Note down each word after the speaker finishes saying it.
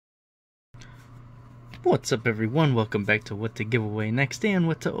What's up, everyone? Welcome back to What to Give Away Next and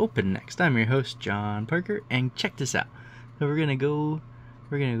What to Open Next. I'm your host, John Parker, and check this out. So we're gonna go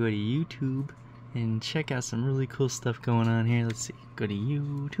to YouTube and check out some really cool stuff going on here. Let's see. Go to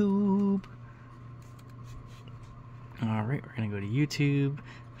YouTube. Alright, we're gonna go to YouTube,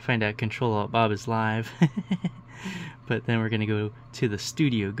 find out Control Alt Bob is live. But then we're gonna go to the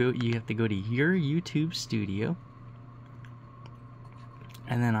studio. You have to go to your YouTube studio.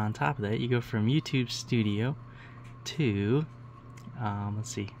 And then on top of that, you go from YouTube Studio to, let's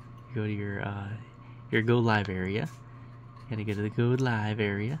see, you go to your Go Live area. You gotta go to the Go Live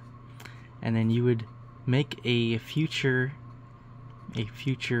area, and then you would make a future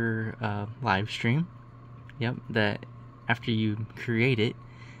live stream. Yep, that after you create it,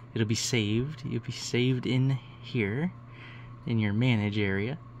 it'll be saved. You'll be saved in here, in your Manage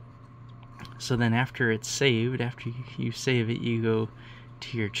area. So then after it's saved, after you save it, you go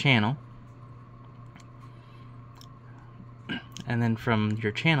to your channel, and then from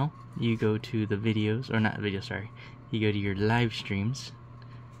your channel you go to the videos, or not videos, sorry, you go to your live streams.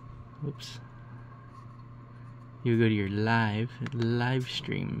 Oops. You go to your live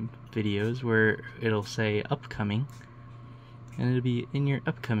stream videos where it'll say upcoming, and it'll be in your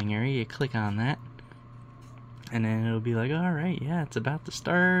upcoming area. You click on that, and then it'll be like, alright, yeah, it's about to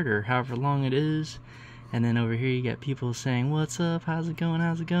start, or however long it is. And then over here you got people saying, what's up, how's it going,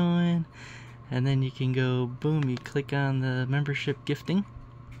 and then you can go, boom, you click on the membership gifting,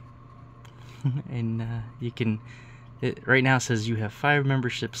 and you can, right now it says you have 5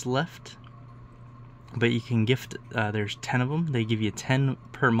 memberships left, but you can gift, there's 10 of them. They give you 10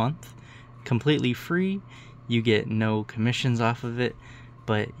 per month, completely free. You get no commissions off of it,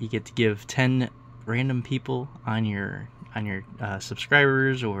 but you get to give 10 random people on your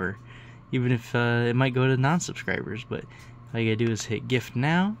subscribers, or even if it might go to non-subscribers. But all you gotta do is hit gift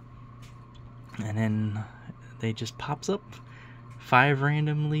now, and then they just pops up 5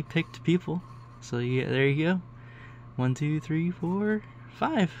 randomly picked people. So there you go, 1, 2, 3, 4,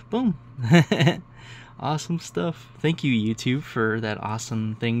 5, boom. Awesome stuff. Thank you, YouTube, for that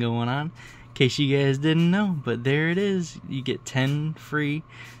awesome thing going on. In case you guys didn't know, but there it is. You get 10 free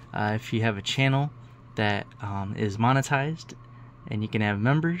if you have a channel that is monetized, and you can have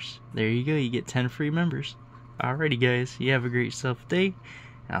members. There you go, you get 10 free members. Alrighty guys, you have a great day, and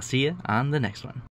I'll see you on the next one.